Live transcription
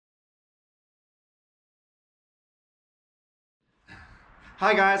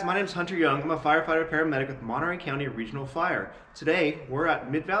Hi guys, my name is Hunter Young. I'm a firefighter paramedic with Monterey County Regional Fire. Today, we're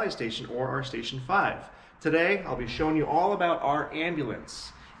at Mid-Valley Station, or our Station 5. Today, I'll be showing you all about our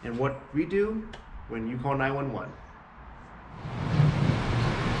ambulance and what we do when you call 911.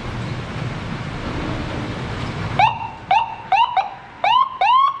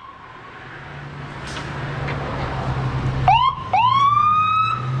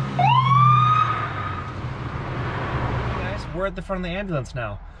 We're at the front of the ambulance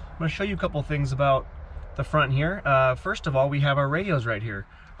now. I'm going to show you a couple things about the front here. First of all, we have our radios right here.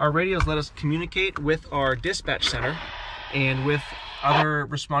 Our radios let us communicate with our dispatch center and with other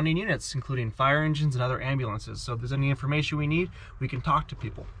responding units, including fire engines and other ambulances. So if there's any information we need, we can talk to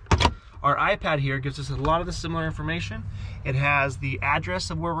people. Our iPad here gives us a lot of the similar information. It has the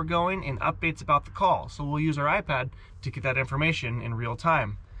address of where we're going and updates about the call. So we'll use our iPad to get that information in real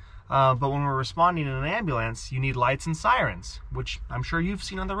time. But when we're responding in an ambulance, you need lights and sirens, which I'm sure you've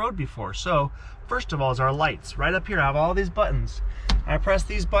seen on the road before. So first of all is our lights. Right up here I have all these buttons. I press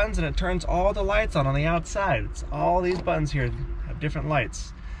these buttons and it turns all the lights on the outside. It's all these buttons here have different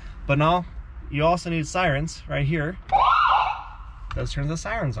lights. But now you also need sirens right here. Those turn the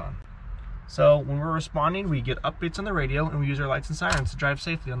sirens on. So when we're responding, we get updates on the radio and we use our lights and sirens to drive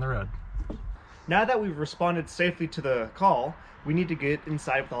safely on the road. Now that we've responded safely to the call, we need to get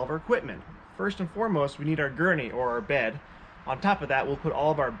inside with all of our equipment. First and foremost, we need our gurney or our bed. On top of that, we'll put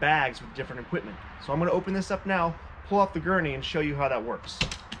all of our bags with different equipment. So I'm going to open this up now, pull off the gurney, and show you how that works.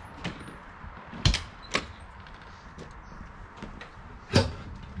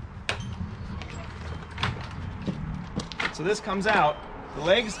 So this comes out, the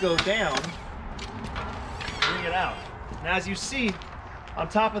legs go down, bring it out. Now as you see, on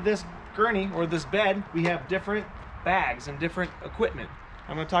top of this gurney or this bed, we have different bags and different equipment.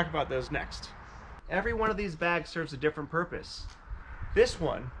 I'm going to talk about those next. Every one of these bags serves a different purpose. This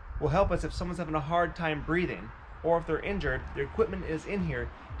one will help us if someone's having a hard time breathing, or if they're injured, the equipment is in here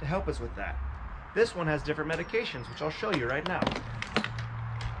to help us with that. This one has different medications, which I'll show you right now.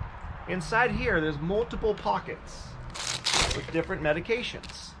 Inside here, there's multiple pockets with different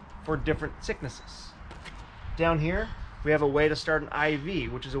medications for different sicknesses. Down here, we have a way to start an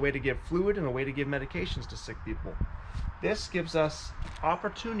IV, which is a way to give fluid and a way to give medications to sick people. This gives us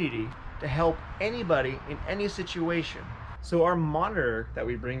opportunity to help anybody in any situation. So our monitor that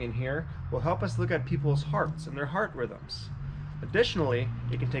we bring in here will help us look at people's hearts and their heart rhythms. Additionally,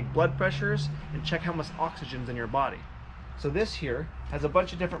 it can take blood pressures and check how much oxygen's in your body. So this here has a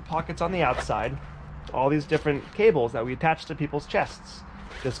bunch of different pockets on the outside, all these different cables that we attach to people's chests.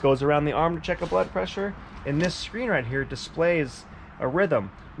 This goes around the arm to check a blood pressure, and this screen right here displays a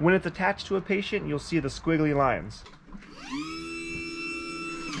rhythm. When it's attached to a patient, you'll see the squiggly lines.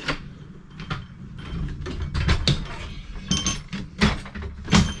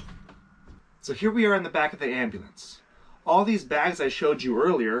 So here we are in the back of the ambulance. All these bags I showed you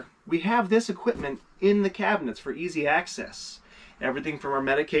earlier, we have this equipment in the cabinets for easy access. Everything from our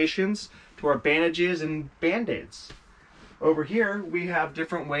medications to our bandages and band-aids. Over here, we have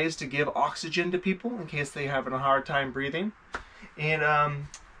different ways to give oxygen to people in case they're having a hard time breathing. And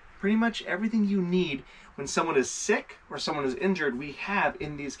pretty much everything you need when someone is sick or someone is injured, we have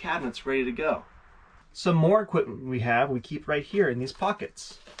in these cabinets ready to go. Some more equipment we keep right here in these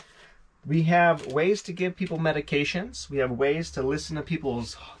pockets. We have ways to give people medications. We have ways to listen to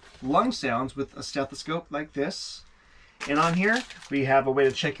people's lung sounds with a stethoscope like this. And on here, we have a way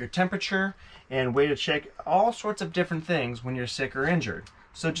to check your temperature and a way to check all sorts of different things when you're sick or injured.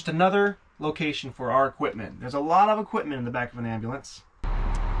 So just another location for our equipment. There's a lot of equipment in the back of an ambulance.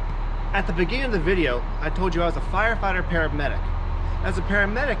 At the beginning of the video, I told you I was a firefighter paramedic. As a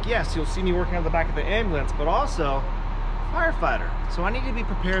paramedic, yes, you'll see me working on the back of the ambulance, but also firefighter. So I need to be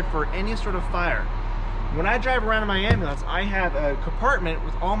prepared for any sort of fire. When I drive around in my ambulance, I have a compartment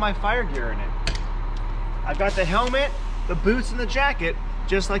with all my fire gear in it. I've got the helmet, the boots, and the jacket,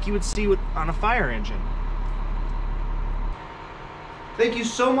 just like you would see on a fire engine. Thank you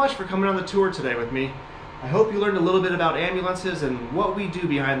so much for coming on the tour today with me. I hope you learned a little bit about ambulances and what we do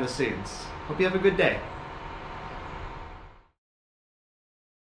behind the scenes. Hope you have a good day.